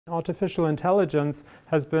Artificial intelligence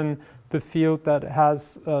has been the field that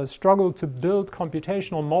has struggled to build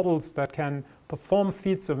computational models that can perform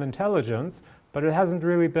feats of intelligence, but it hasn't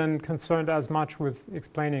really been concerned as much with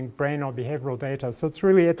explaining brain or behavioral data. So it's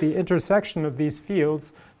really at the intersection of these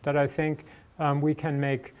fields that I think we can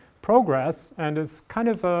make progress, and it's kind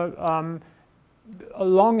of a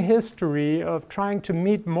long history of trying to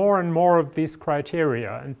meet more and more of these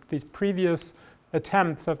criteria, and these previous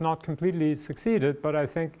attempts have not completely succeeded, but I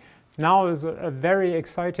think now is a very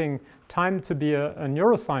exciting time to be a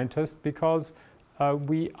neuroscientist, because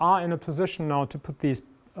we are in a position now to put these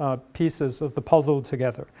pieces of the puzzle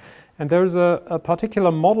together. And there's a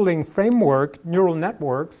particular modeling framework, neural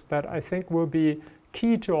networks, that I think will be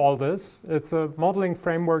key to all this. It's a modeling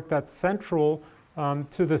framework that's central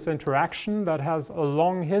to this interaction, that has a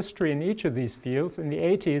long history in each of these fields. In the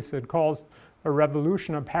 80s, it caused a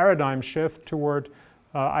revolution, a paradigm shift toward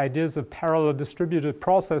ideas of parallel distributed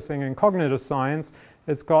processing in cognitive science.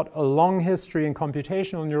 It's got a long history in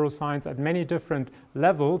computational neuroscience at many different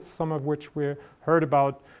levels, some of which we heard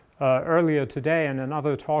about earlier today and in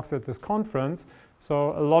other talks at this conference.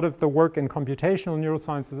 So a lot of the work in computational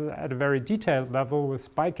neuroscience is at a very detailed level with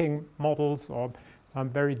spiking models or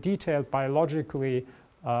very detailed biologically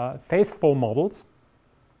faithful models.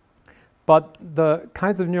 But the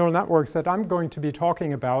kinds of neural networks that I'm going to be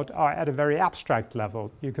talking about are at a very abstract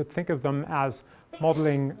level. You could think of them as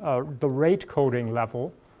modeling the rate coding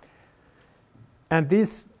level. And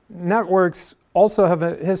these networks also have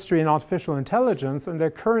a history in artificial intelligence, and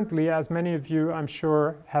they're currently, as many of you I'm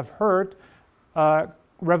sure have heard,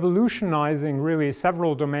 revolutionizing really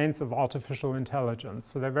several domains of artificial intelligence.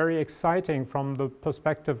 So they're very exciting from the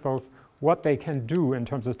perspective of what they can do in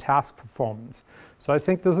terms of task performance. So I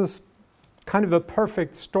think this is kind of a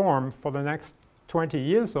perfect storm for the next 20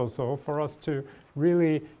 years or so for us to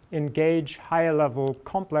really engage higher level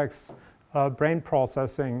complex brain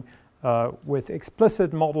processing with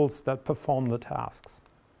explicit models that perform the tasks.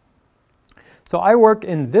 So I work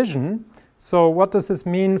in vision. So what does this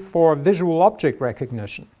mean for visual object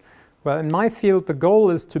recognition? Well, in my field, the goal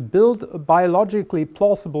is to build a biologically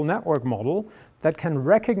plausible network model that can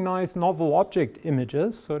recognize novel object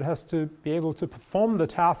images. So it has to be able to perform the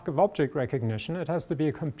task of object recognition. It has to be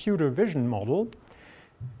a computer vision model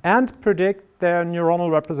and predict their neuronal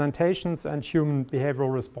representations and human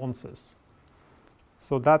behavioral responses.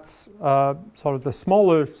 So that's sort of the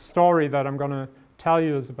smaller story that I'm going to tell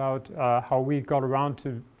you is about how we got around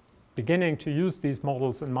to beginning to use these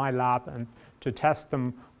models in my lab and to test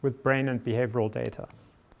them with brain and behavioral data.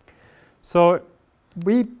 So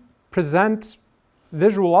we present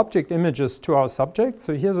visual object images to our subjects.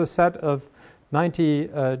 So here's a set of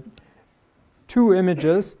 92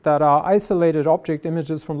 images that are isolated object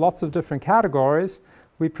images from lots of different categories.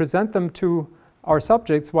 We present them to our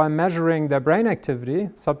subjects while measuring their brain activity.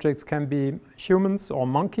 Subjects can be humans or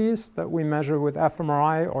monkeys that we measure with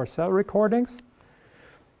fMRI or cell recordings.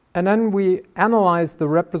 And then we analyze the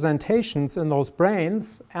representations in those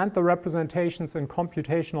brains and the representations in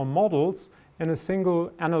computational models in a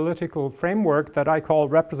single analytical framework that I call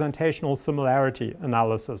representational similarity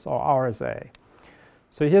analysis, or RSA.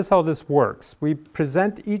 So here's how this works. We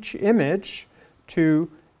present each image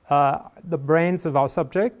to the brains of our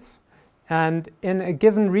subjects, and in a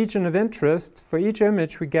given region of interest, for each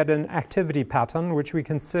image we get an activity pattern which we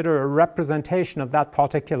consider a representation of that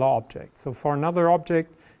particular object. So for another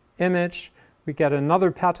object image, we get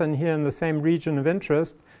another pattern here in the same region of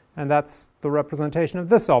interest, and that's the representation of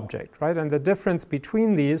this object, right? And the difference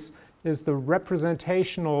between these is the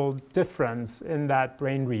representational difference in that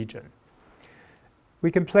brain region.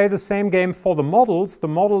 We can play the same game for the models. The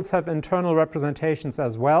models have internal representations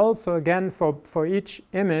as well. So again, for each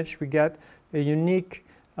image, we get a unique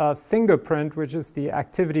fingerprint, which is the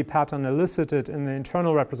activity pattern elicited in the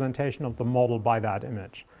internal representation of the model by that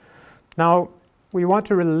image. Now, we want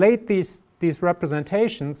to relate these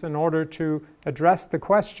representations in order to address the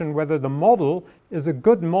question whether the model is a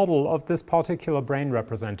good model of this particular brain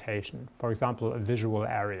representation. For example, a visual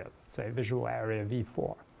area, say visual area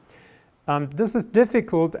V4. This is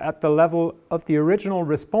difficult at the level of the original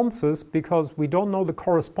responses because we don't know the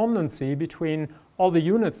correspondency between all the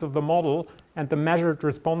units of the model and the measured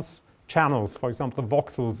response channels, for example, the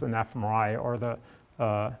voxels in fMRI or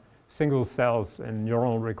the single cells in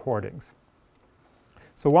neuronal recordings.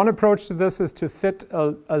 So one approach to this is to fit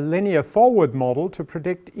a linear forward model to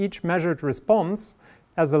predict each measured response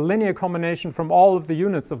as a linear combination from all of the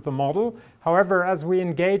units of the model. However, as we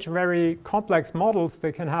engage very complex models,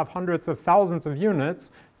 they can have hundreds of thousands of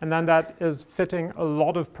units, and then that is fitting a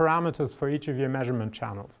lot of parameters for each of your measurement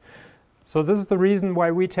channels. So this is the reason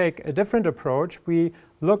why we take a different approach. We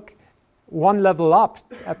look one level up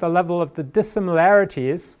at the level of the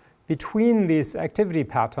dissimilarities between these activity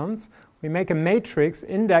patterns. We make a matrix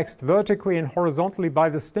indexed vertically and horizontally by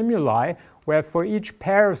the stimuli, where for each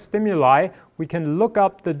pair of stimuli, we can look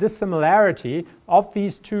up the dissimilarity of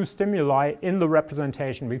these two stimuli in the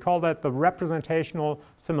representation. We call that the representational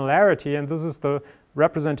similarity, and this is the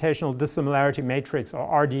representational dissimilarity matrix, or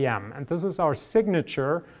RDM. And this is our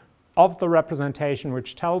signature of the representation,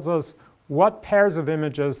 which tells us what pairs of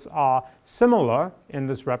images are similar in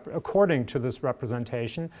this according to this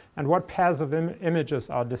representation, and what pairs of images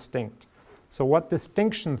are distinct. So what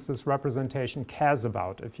distinctions this representation cares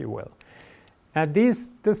about, if you will. And this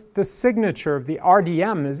signature of the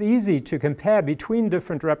RDM is easy to compare between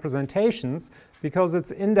different representations because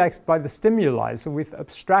it's indexed by the stimuli. So we've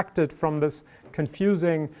abstracted from this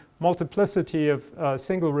confusing multiplicity of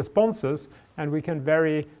single responses, and we can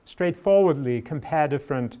very straightforwardly compare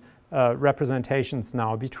different representations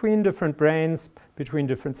now between different brains, between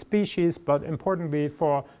different species, but importantly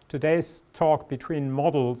for today's talk, between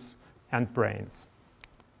models and brains.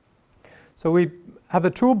 So we have a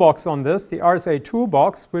toolbox on this, the RSA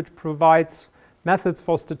toolbox, which provides methods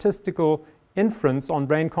for statistical inference on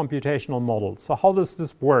brain computational models. So how does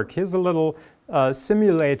this work? Here's a little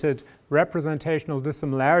simulated representational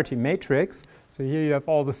dissimilarity matrix. So here you have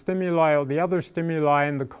all the stimuli, all the other stimuli,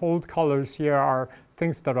 and the cold colors here are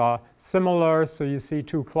things that are similar. So you see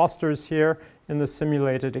two clusters here in the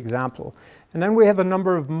simulated example. And then we have a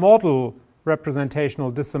number of model representational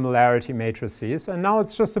dissimilarity matrices. And now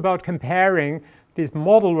it's just about comparing these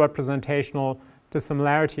model representational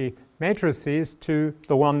dissimilarity matrices to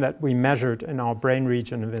the one that we measured in our brain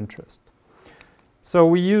region of interest. So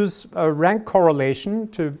we use a rank correlation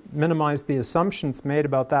to minimize the assumptions made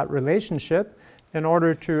about that relationship in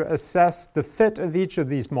order to assess the fit of each of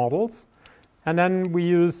these models. And then we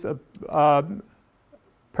use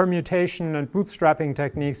permutation and bootstrapping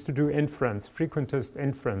techniques to do inference, frequentist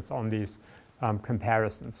inference on these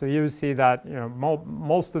comparisons. So you see that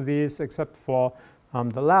most of these, except for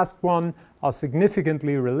the last one, are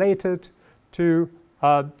significantly related to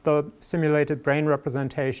the simulated brain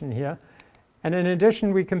representation here. And in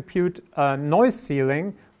addition, we compute noise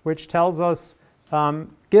ceiling, which tells us,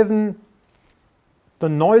 given the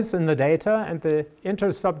noise in the data and the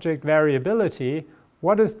intersubject variability,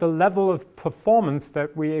 what is the level of performance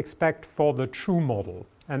that we expect for the true model?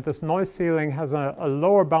 And this noise ceiling has a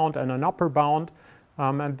lower bound and an upper bound,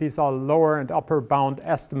 and these are lower and upper bound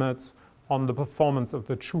estimates on the performance of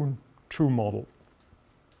the true model.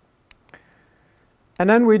 And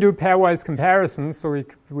then we do pairwise comparisons, so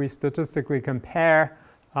we statistically compare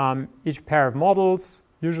each pair of models,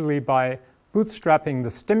 usually by bootstrapping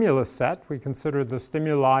the stimulus set. We consider the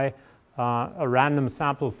stimuli a random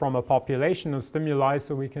sample from a population of stimuli,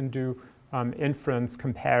 so we can do inference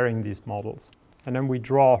comparing these models. And then we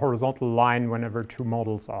draw a horizontal line whenever two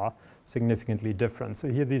models are significantly different. So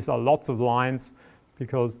here these are lots of lines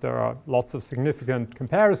because there are lots of significant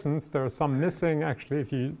comparisons. There are some missing, actually,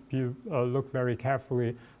 if you look very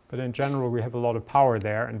carefully. But in general, we have a lot of power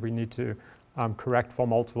there, and we need to correct for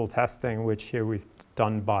multiple testing, which here we've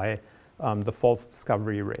done by the false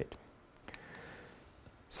discovery rate.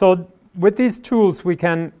 So with these tools, we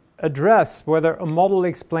can address whether a model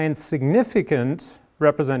explains significant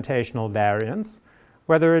representational variance,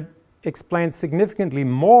 whether it explains significantly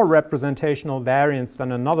more representational variance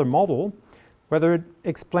than another model, whether it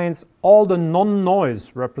explains all the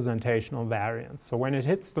non-noise representational variance. So when it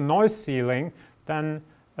hits the noise ceiling, then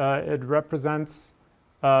it represents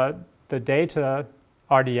the data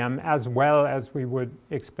RDM as well as we would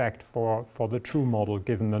expect for the true model,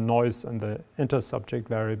 given the noise and the intersubject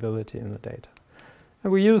variability in the data.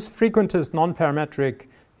 And we use frequentist non-parametric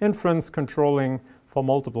inference controlling for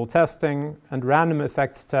multiple testing and random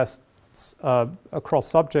effects tests across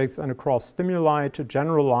subjects and across stimuli to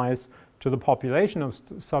generalize to the population of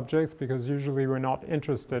subjects, because usually we're not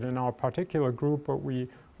interested in our particular group, but we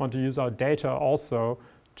want to use our data also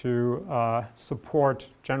to support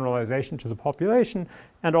generalization to the population,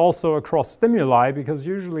 and also across stimuli, because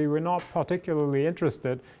usually we're not particularly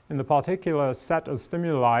interested in the particular set of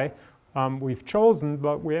stimuli we've chosen,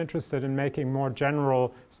 but we're interested in making more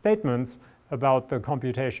general statements about the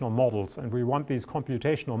computational models. And we want these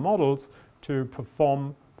computational models to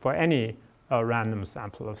perform for any random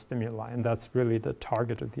sample of stimuli, and that's really the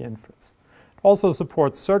target of the inference. It also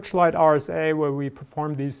supports searchlight RSA, where we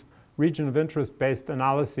perform these region of interest based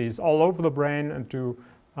analyses all over the brain and do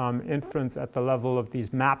inference at the level of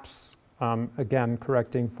these maps, again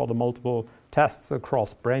correcting for the multiple tests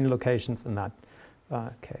across brain locations in that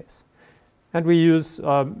case. And we use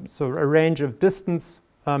so a range of distance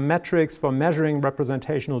metrics for measuring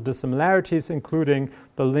representational dissimilarities, including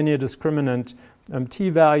the linear discriminant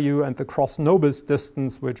t-value and the cross-Nobis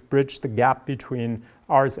distance, which bridge the gap between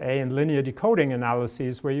RSA and linear decoding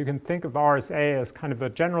analyses, where you can think of RSA as kind of a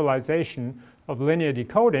generalization of linear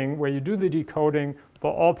decoding, where you do the decoding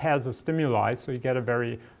for all pairs of stimuli, so you get a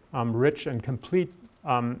very rich and complete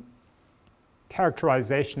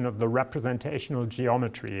characterization of the representational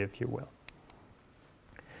geometry, if you will.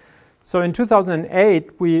 So in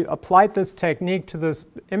 2008, we applied this technique to this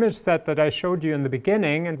image set that I showed you in the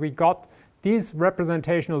beginning, and we got these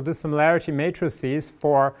representational dissimilarity matrices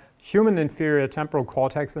for human inferior temporal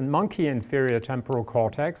cortex and monkey inferior temporal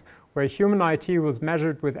cortex, where human IT was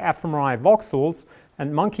measured with fMRI voxels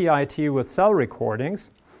and monkey IT with cell recordings.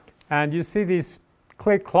 And you see these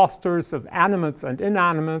clear clusters of animates and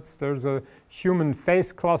inanimates. There's a human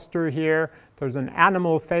face cluster here. There's an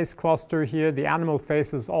animal face cluster here. The animal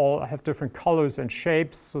faces all have different colors and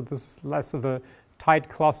shapes, so this is less of a tight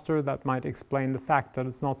cluster. That might explain the fact that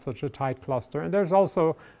it's not such a tight cluster. And there's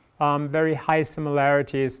also very high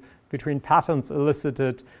similarities between patterns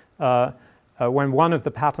elicited when one of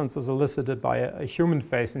the patterns is elicited by a human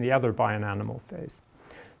face and the other by an animal face.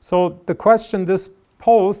 So the question this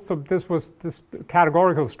posed, so this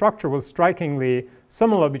categorical structure was strikingly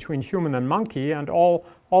similar between human and monkey, and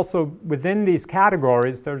also within these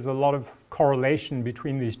categories there's a lot of correlation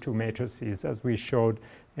between these two matrices, as we showed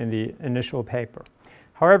in the initial paper.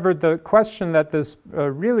 However, the question that this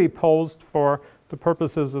really posed for the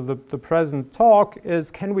purposes of the present talk is,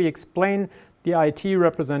 can we explain the IT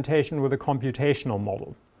representation with a computational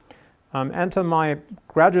model? Enter my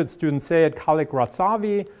graduate student Seyed Khalik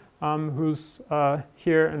Ratzavi, who's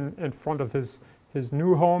here in front of his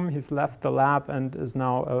new home. He's left the lab and is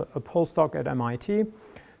now a postdoc at MIT.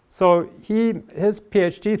 So his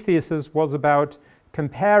PhD thesis was about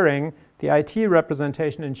comparing the IT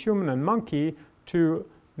representation in human and monkey to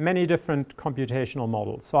many different computational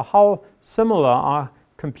models. So how similar are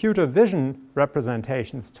computer vision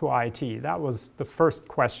representations to IT? That was the first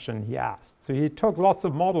question he asked. So he took lots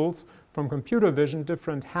of models from computer vision,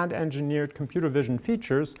 different hand-engineered computer vision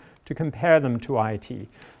features, to compare them to IT.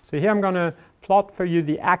 So here I'm going to plot for you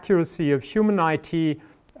the accuracy of human IT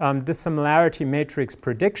dissimilarity matrix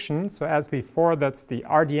prediction. So as before, that's the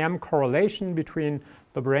RDM correlation between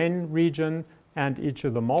the brain region and each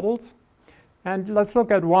of the models. And let's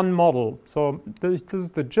look at one model. So this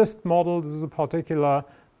is the GIST model. This is a particular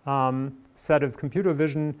set of computer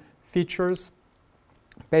vision features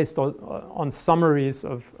based on summaries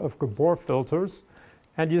of Gabor filters.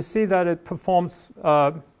 And you see that it performs,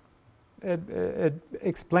 it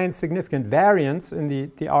explains significant variance in the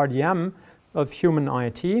RDM of human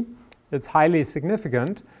IT. It's highly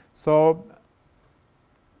significant. So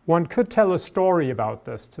one could tell a story about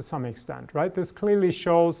this to some extent, right? This clearly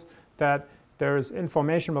shows that there's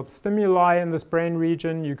information about stimuli in this brain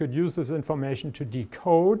region. You could use this information to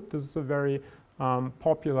decode. This is a very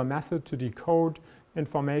popular method to decode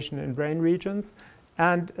information in brain regions.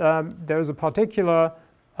 And there's a particular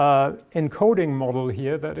encoding model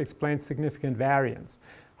here that explains significant variance.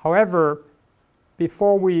 However,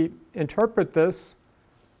 before we interpret this,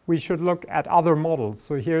 we should look at other models.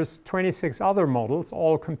 So here's 26 other models,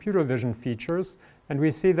 all computer vision features, and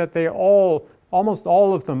we see that they almost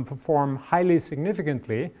all of them perform highly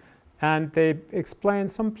significantly, and they explain,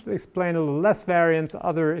 some explain a little less variance,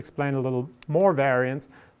 others explain a little more variance,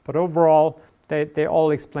 but overall they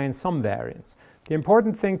all explain some variance. The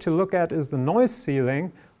important thing to look at is the noise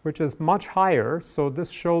ceiling, which is much higher. So this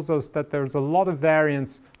shows us that there's a lot of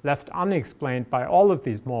variance left unexplained by all of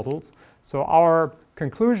these models. So our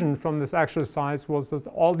conclusion from this exercise was that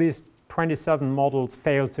all these 27 models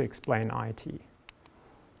fail to explain IT.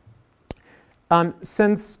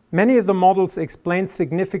 Since many of the models explain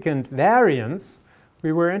significant variance,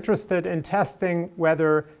 we were interested in testing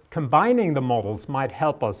whether combining the models might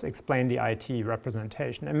help us explain the IT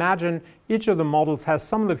representation. Imagine each of the models has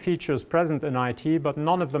some of the features present in IT, but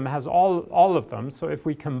none of them has all of them. So if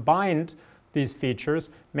we combined these features,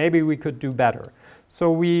 maybe we could do better.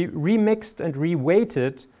 So we remixed and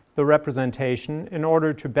reweighted the representation in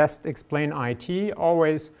order to best explain IT,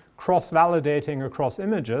 always cross-validating across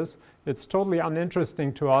images. It's totally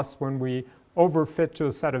uninteresting to us when we overfit to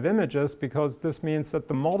a set of images, because this means that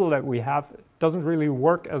the model that we have doesn't really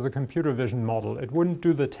work as a computer vision model. It wouldn't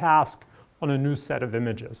do the task on a new set of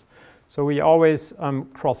images. So we always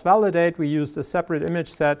cross-validate. We used a separate image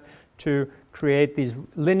set to create these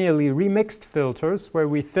linearly remixed filters where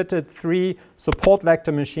we fitted 3 support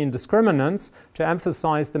vector machine discriminants to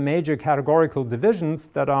emphasize the major categorical divisions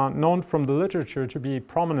that are known from the literature to be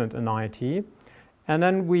prominent in IT. And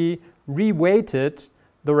then we reweighted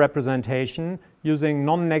the representation using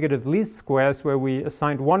non-negative least squares, where we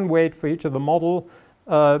assigned 1 weight for each of the model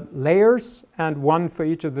layers and 1 for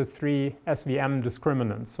each of the 3 SVM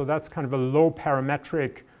discriminants. So that's kind of a low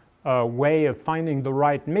parametric way of finding the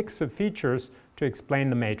right mix of features to explain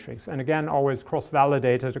the matrix. And again, always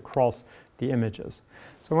cross-validated across the images.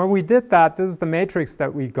 So when we did that, this is the matrix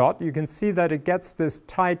that we got. You can see that it gets this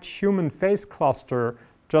tight human face cluster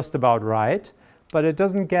just about right, but it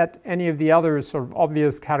doesn't get any of the other sort of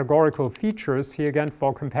obvious categorical features. Here again,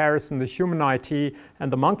 for comparison, the human IT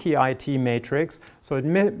and the monkey IT matrix. So it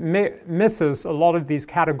misses a lot of these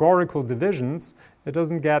categorical divisions. It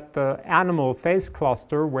doesn't get the animal face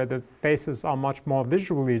cluster, where the faces are much more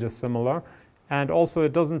visually dissimilar. And also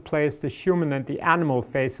it doesn't place the human and the animal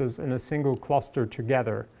faces in a single cluster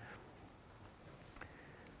together.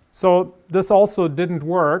 So this also didn't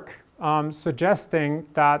work, suggesting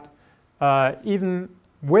that even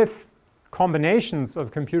with combinations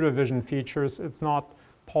of computer vision features, it's not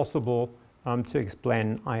possible to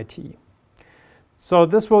explain IT. So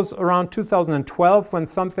this was around 2012 when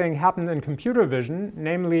something happened in computer vision,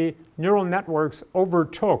 namely neural networks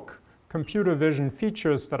overtook computer vision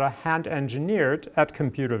features that are hand-engineered at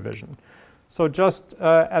computer vision. So just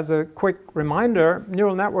as a quick reminder,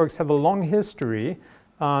 neural networks have a long history,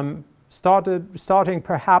 starting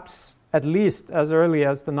perhaps at least as early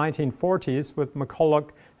as the 1940s with McCulloch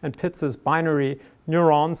and Pitz's binary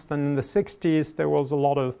neurons. Then in the 60s, there was a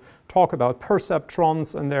lot of talk about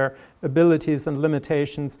perceptrons and their abilities and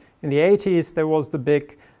limitations. In the 80s, there was the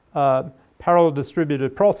big parallel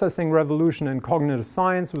distributed processing revolution in cognitive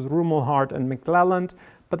science with Rumelhart and McClelland.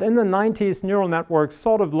 But in the 90s, neural networks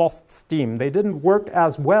sort of lost steam. They didn't work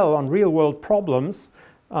as well on real-world problems,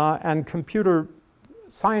 and computer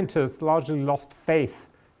scientists largely lost faith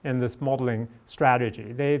in this modeling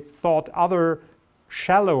strategy. They thought other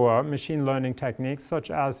shallower machine learning techniques, such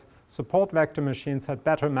as support vector machines, had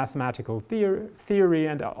better mathematical theory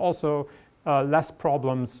and also less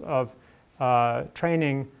problems of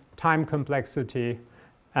training, time complexity,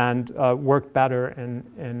 and worked better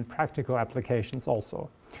in practical applications also.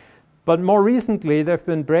 But more recently, there have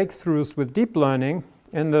been breakthroughs with deep learning.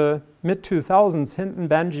 In the mid-2000s, Hinton,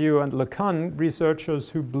 Bangio, and LeCun, researchers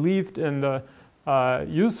who believed in the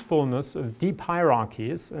usefulness of deep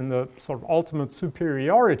hierarchies and the sort of ultimate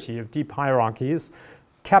superiority of deep hierarchies,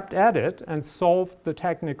 kept at it and solved the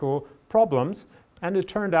technical problems. And it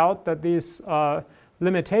turned out that these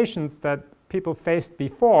limitations that people faced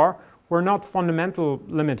before were not fundamental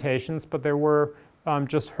limitations, but they were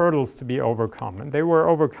just hurdles to be overcome. And they were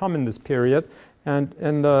overcome in this period. And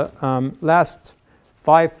in the last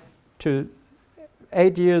 5 to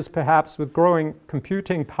 8 years, perhaps, with growing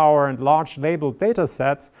computing power and large labeled data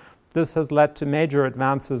sets, this has led to major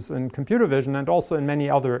advances in computer vision and also in many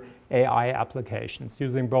other AI applications,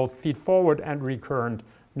 using both feed-forward and recurrent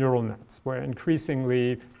neural nets, where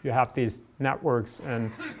increasingly you have these networks and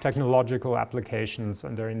technological applications,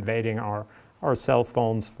 and they're invading our cell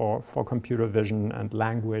phones for computer vision and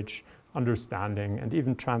language understanding and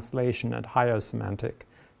even translation and higher semantic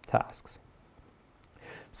tasks.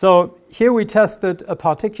 So here we tested a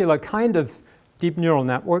particular kind of deep neural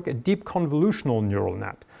network, a deep convolutional neural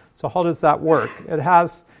net. So how does that work? It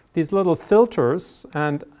has these little filters,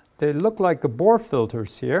 and they look like Gabor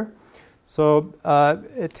filters here. So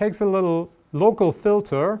it takes a little local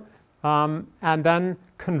filter and then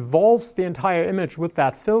convolves the entire image with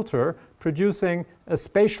that filter, producing a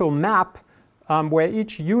spatial map where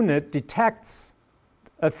each unit detects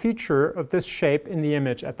a feature of this shape in the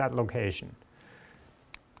image at that location.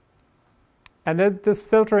 And then this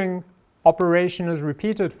filtering operation is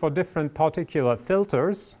repeated for different particular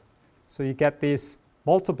filters. So you get these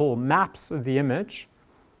multiple maps of the image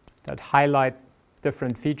that highlight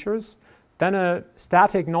different features. Then a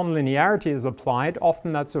static nonlinearity is applied.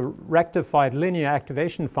 Often that's a rectified linear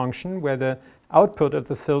activation function where the output of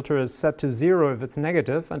the filter is set to 0 if it's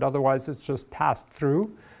negative, and otherwise it's just passed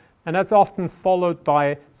through. And that's often followed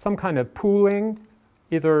by some kind of pooling,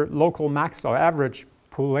 either local max or average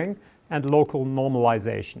pooling, and local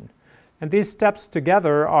normalization. And these steps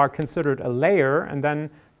together are considered a layer, and then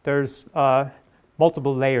there's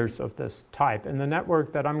multiple layers of this type. In the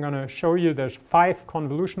network that I'm going to show you, there's 5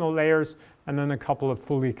 convolutional layers and then a couple of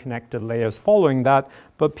fully connected layers following that,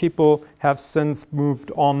 but people have since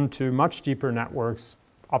moved on to much deeper networks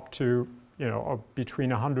up to, between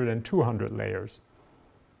 100 and 200 layers.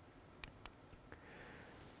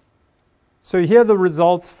 So here are the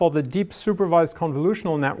results for the deep supervised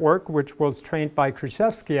convolutional network, which was trained by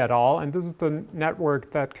Krzyzewski et al. And this is the network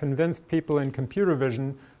that convinced people in computer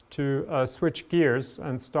vision to switch gears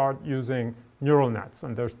and start using neural nets.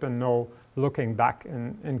 And there's been no looking back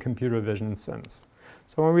in computer vision since.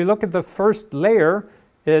 So when we look at the first layer,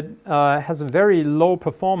 it has a very low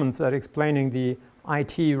performance at explaining the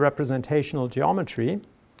IT representational geometry.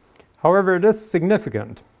 However, it is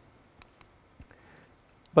significant,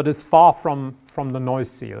 but it's far from the noise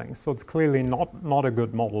ceiling. So it's clearly not a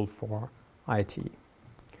good model for IT.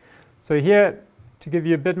 So here, to give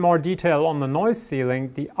you a bit more detail on the noise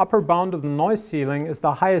ceiling, the upper bound of the noise ceiling is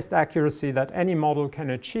the highest accuracy that any model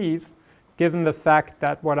can achieve, given the fact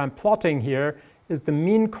that what I'm plotting here is the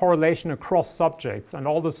mean correlation across subjects, and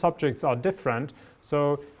all the subjects are different.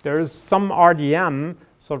 So there is some RDM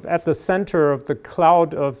sort of at the center of the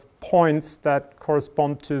cloud of points that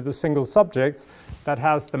correspond to the single subjects that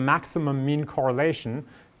has the maximum mean correlation,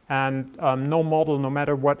 and no model, no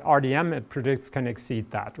matter what RDM it predicts, can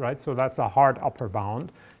exceed that, right? So that's a hard upper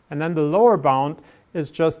bound. And then the lower bound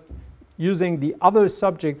is just using the other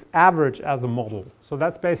subjects' average as a model. So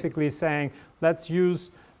that's basically saying, let's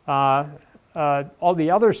use all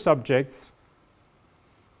the other subjects'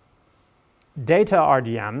 data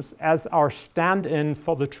RDMs as our stand-in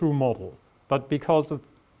for the true model. But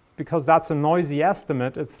because that's a noisy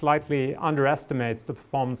estimate, it slightly underestimates the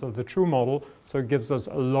performance of the true model, so it gives us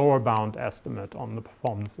a lower bound estimate on the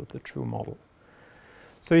performance of the true model.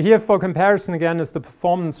 So here, for comparison again, is the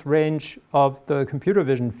performance range of the computer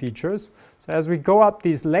vision features. So as we go up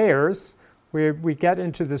these layers, we get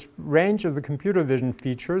into this range of the computer vision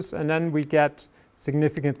features, and then we get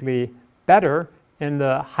significantly better in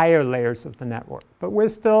the higher layers of the network. But we're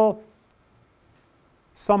still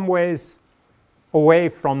some ways away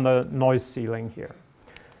from the noise ceiling here.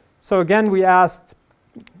 So again, we asked,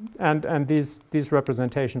 and these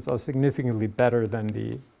representations are significantly better than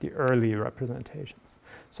the early representations.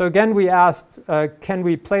 So again, we asked, can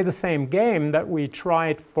we play the same game that we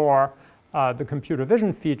tried for the computer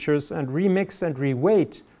vision features and remix and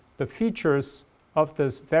reweight the features of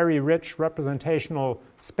this very rich representational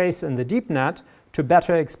space in the deep net to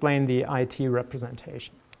better explain the IT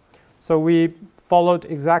representation. So we followed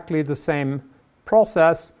exactly the same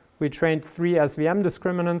process. We trained 3 SVM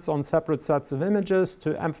discriminants on separate sets of images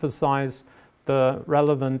to emphasize the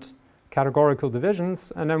relevant categorical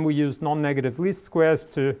divisions, and then we used non-negative least squares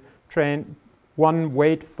to train 1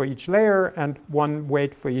 weight for each layer and 1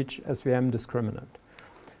 weight for each SVM discriminant.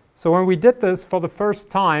 So when we did this for the first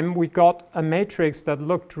time, we got a matrix that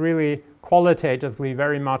looked really qualitatively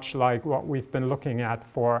very much like what we've been looking at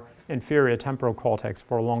for inferior temporal cortex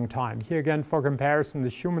for a long time. Here again, for comparison, the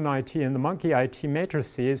human IT and the monkey IT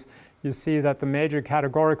matrices, you see that the major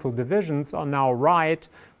categorical divisions are now right.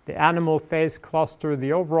 The animal phase cluster,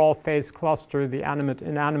 the overall phase cluster, the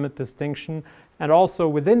animate-inanimate distinction, and also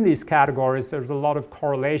within these categories, there's a lot of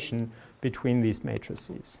correlation between these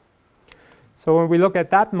matrices. So when we look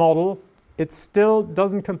at that model, it still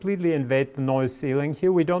doesn't completely invade the noise ceiling.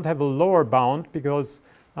 Here we don't have a lower bound because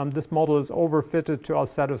this model is overfitted to our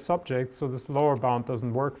set of subjects, so this lower bound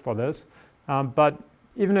doesn't work for this. But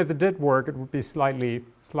even if it did work, it would be slightly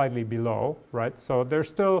below, right? So there's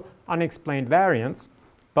still unexplained variance,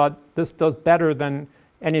 but this does better than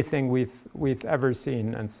anything we've ever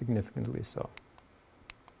seen, and significantly so.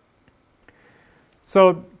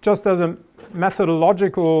 So just as a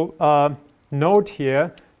methodological note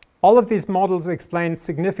here, all of these models explain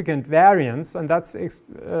significant variance, and that's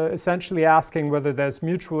essentially asking whether there's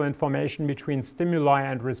mutual information between stimuli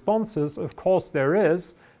and responses. Of course there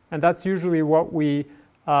is, and that's usually what we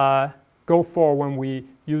go for when we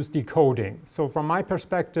use decoding. So from my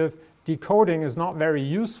perspective, decoding is not very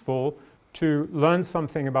useful to learn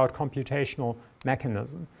something about computational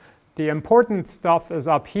mechanism. The important stuff is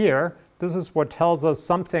up here. This is what tells us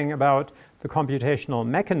something about the computational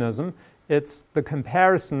mechanism. It's the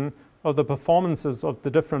comparison of the performances of the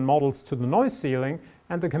different models to the noise ceiling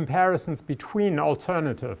and the comparisons between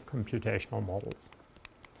alternative computational models.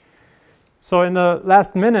 So in the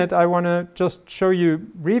last minute, I want to just show you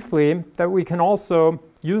briefly that we can also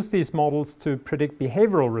use these models to predict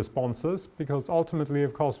behavioral responses, because ultimately,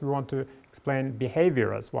 of course, we want to explain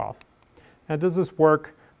behavior as well. And this is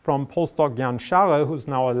work from postdoc Jan Scharre, who's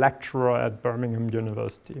now a lecturer at Birmingham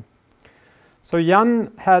University. So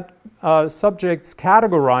Jan had subjects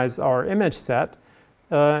categorize our image set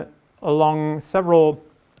along several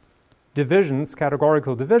divisions,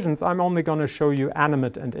 categorical divisions. I'm only going to show you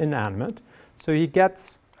animate and inanimate. So he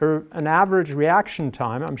gets an average reaction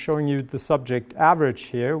time. I'm showing you the subject average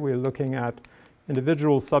here. We're looking at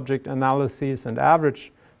individual subject analyses and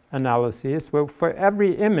average analyses, where for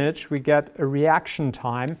every image we get a reaction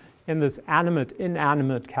time in this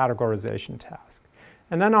animate-inanimate categorization task.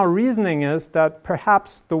 And then our reasoning is that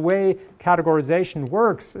perhaps the way categorization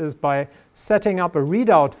works is by setting up a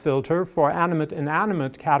readout filter for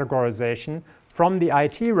animate-inanimate categorization from the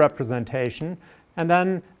IT representation, and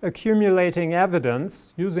then accumulating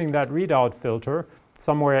evidence using that readout filter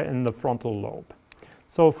somewhere in the frontal lobe.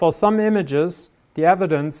 So for some images, the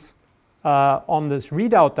evidence on this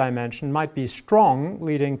readout dimension might be strong,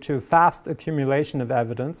 leading to fast accumulation of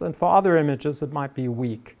evidence, and for other images it might be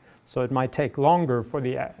weak. So it might take longer for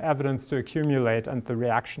the evidence to accumulate and the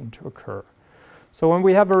reaction to occur. So when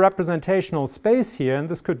we have a representational space here, and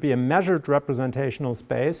this could be a measured representational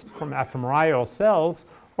space from fMRI or cells,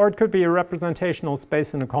 or it could be a representational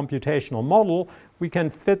space in a computational model, we can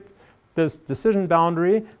fit this decision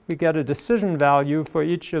boundary. We get a decision value for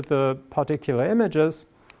each of the particular images,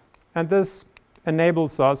 and this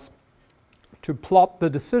enables us to plot the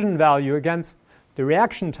decision value against the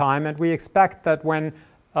reaction time, and we expect that when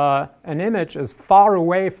an image is far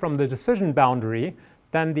away from the decision boundary,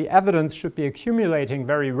 then the evidence should be accumulating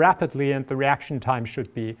very rapidly and the reaction time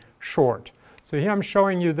should be short. So here I'm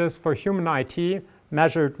showing you this for human IT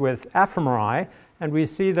measured with fMRI, and we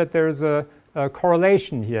see that there's a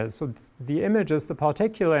correlation here. So the images, the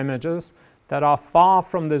particular images that are far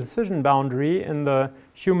from the decision boundary in the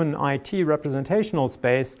human IT representational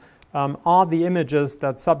space are the images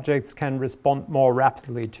that subjects can respond more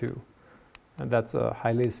rapidly to. And that's a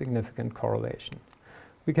highly significant correlation.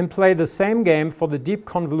 We can play the same game for the deep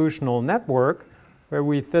convolutional network, where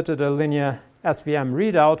we fitted a linear SVM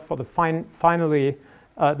readout for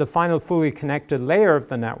the final fully connected layer of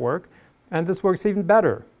the network, and this works even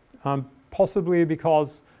better, possibly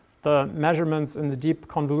because the measurements in the deep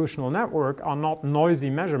convolutional network are not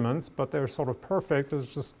noisy measurements, but they're sort of perfect.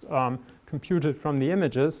 It's just computed from the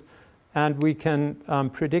images. And we can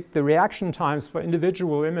predict the reaction times for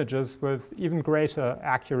individual images with even greater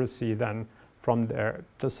accuracy than from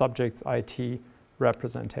the subject's IT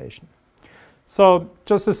representation. So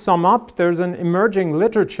just to sum up, there's an emerging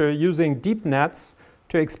literature using deep nets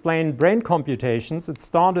to explain brain computations. It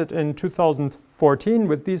started in 2014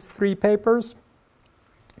 with these 3 papers.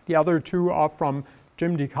 The other 2 are from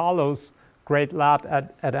Jim DiCarlo's great lab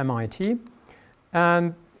at MIT.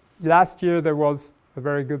 And last year there was a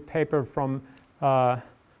very good paper from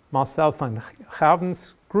Marcel van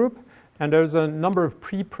Gerven's group, and there's a number of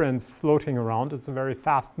preprints floating around. It's a very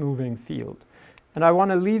fast-moving field. And I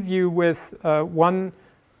want to leave you with one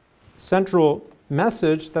central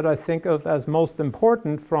message that I think of as most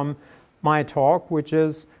important from my talk, which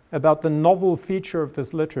is about the novel feature of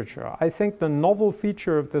this literature. I think the novel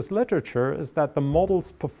feature of this literature is that the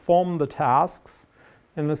models perform the tasks,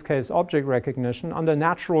 in this case object recognition, under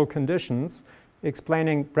natural conditions,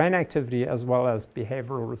 explaining brain activity as well as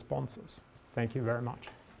behavioral responses. Thank you very much.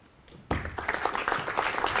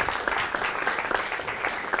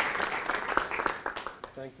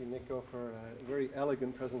 Thank you, Nico, for a very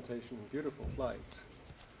elegant presentation and beautiful slides.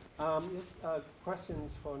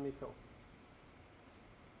 Questions for Nico?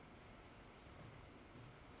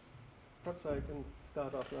 Perhaps I can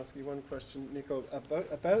start off and ask you one question, Nico,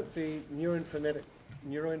 about the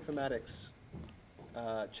neuroinformatics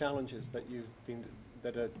challenges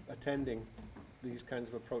that are attending these kinds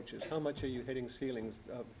of approaches. How much are you hitting ceilings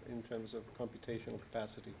in terms of computational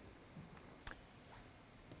capacity?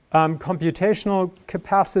 Computational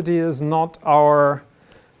capacity is not our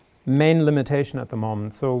main limitation at the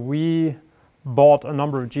moment. So we bought a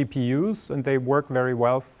number of GPUs and they work very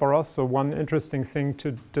well for us. So one interesting thing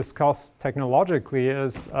to discuss technologically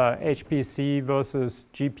is HPC versus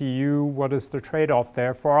GPU. What is the trade-off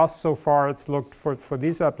there? For us so far it's looked for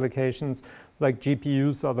these applications like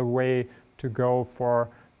GPUs are the way to go for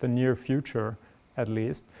the near future at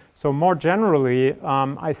least. So more generally,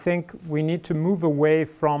 I think we need to move away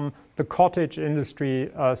from the cottage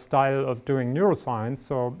industry style of doing neuroscience.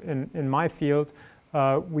 So in my field,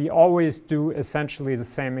 we always do essentially the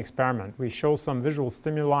same experiment. We show some visual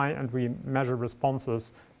stimuli and we measure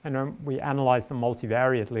responses and then we analyze them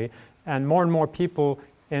multivariately. And more people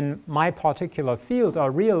in my particular field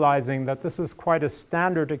are realizing that this is quite a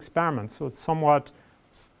standard experiment. So it's somewhat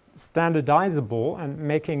standardizable and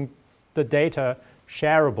making the data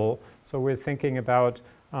shareable. So we're thinking about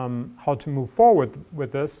how to move forward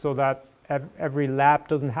with this so that every lab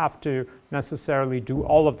doesn't have to necessarily do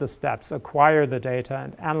all of the steps, acquire the data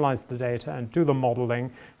and analyze the data and do the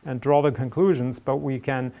modeling and draw the conclusions, but we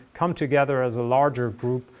can come together as a larger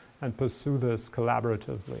group and pursue this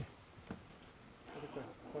collaboratively.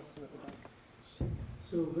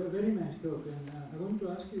 So very nice talk, and I want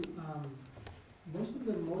to ask you, most of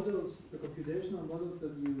the models, the computational models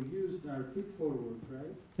that you used are feed-forward,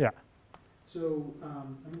 right? Yeah. So,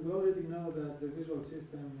 I mean, we already know that the visual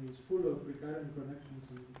system is full of recurrent connections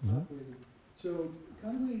and pathways. So,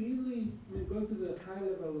 can we really, I mean, go to the high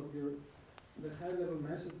level of the high level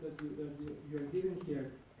message that you are giving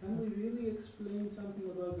here? Can we really explain something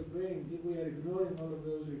about the brain if we are ignoring all of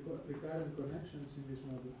those recurrent connections in this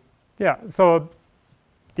model? Yeah. So,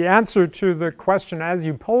 the answer to the question as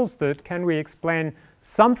you posed it, can we explain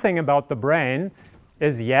something about the brain,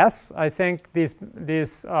 is yes. I think these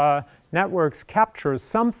networks capture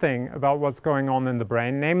something about what's going on in the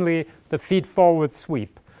brain, namely the feed-forward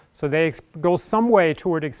sweep. So they go some way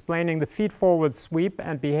toward explaining the feed-forward sweep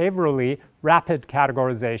and behaviorally rapid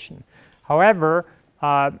categorization. However,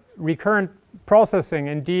 recurrent processing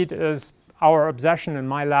indeed is our obsession in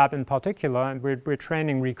my lab in particular, and we're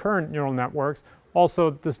training recurrent neural networks. Also,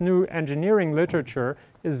 this new engineering literature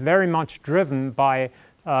is very much driven by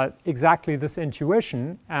exactly this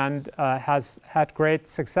intuition and has had great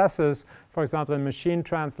successes, for example, in machine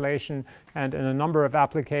translation and in a number of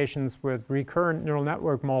applications with recurrent neural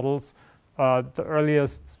network models. The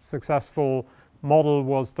earliest successful model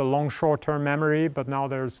was the long short-term memory, but now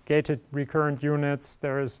there's gated recurrent units.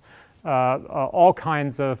 There's all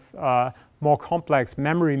kinds of more complex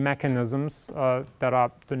memory mechanisms that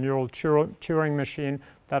are the neural Turing machine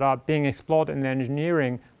that are being explored in the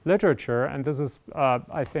engineering literature, and this is,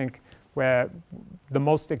 I think, where the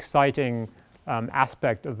most exciting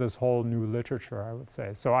aspect of this whole new literature, I would say.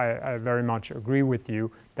 So I very much agree with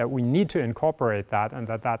you that we need to incorporate that, and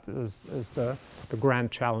that is the grand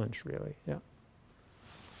challenge, really. Yeah.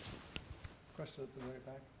 Question at the very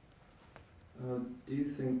back. Do you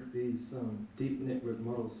think these deep network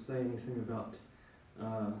models say anything about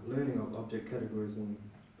learning of object categories in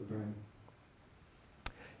the brain?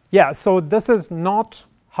 Yeah, so this is not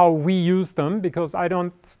how we use them, because I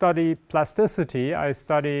don't study plasticity, I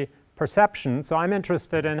study perception. So I'm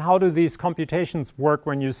interested in how do these computations work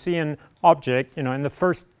when you see an object, you know, in the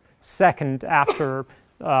first second after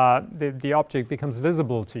the object becomes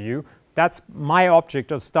visible to you. That's my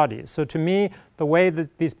object of study. So to me, the way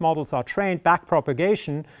that these models are trained,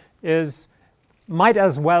 backpropagation might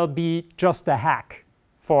as well be just a hack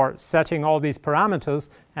for setting all these parameters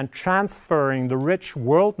and transferring the rich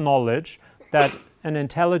world knowledge that an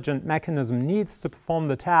intelligent mechanism needs to perform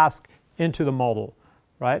the task into the model,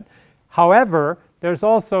 right? However, there's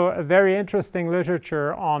also a very interesting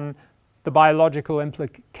literature on the biological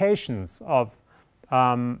implications of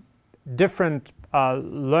different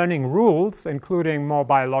learning rules, including more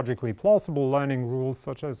biologically plausible learning rules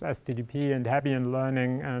such as STDP and Hebbian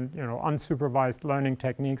learning and, you know, unsupervised learning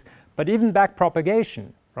techniques, but even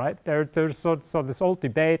backpropagation, right? So this old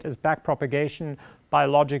debate, is backpropagation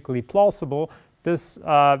biologically plausible? There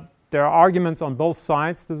are arguments on both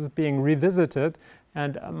sides. This is being revisited,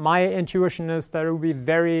 and my intuition is that it would be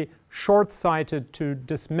very short-sighted to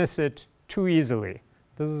dismiss it too easily.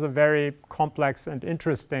 This is a very complex and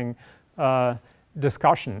interesting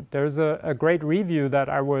discussion. There's a great review that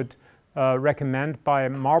I would recommend by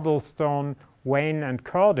Marblestone, Wayne, and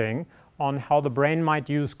Curding on how the brain might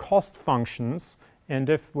use cost functions, and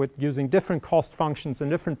with using different cost functions in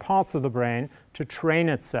different parts of the brain to train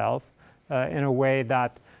itself in a way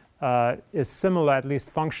that is similar, at least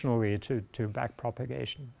functionally, to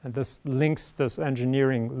backpropagation. And this links this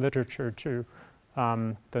engineering literature to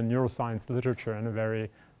the neuroscience literature in a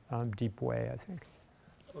very deep way, I think.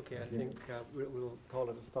 Okay, I think we'll call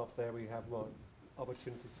it a stop there. We have more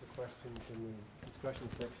opportunities for questions in the discussion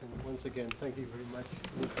section. Once again, thank you very much.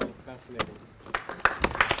 Fascinating.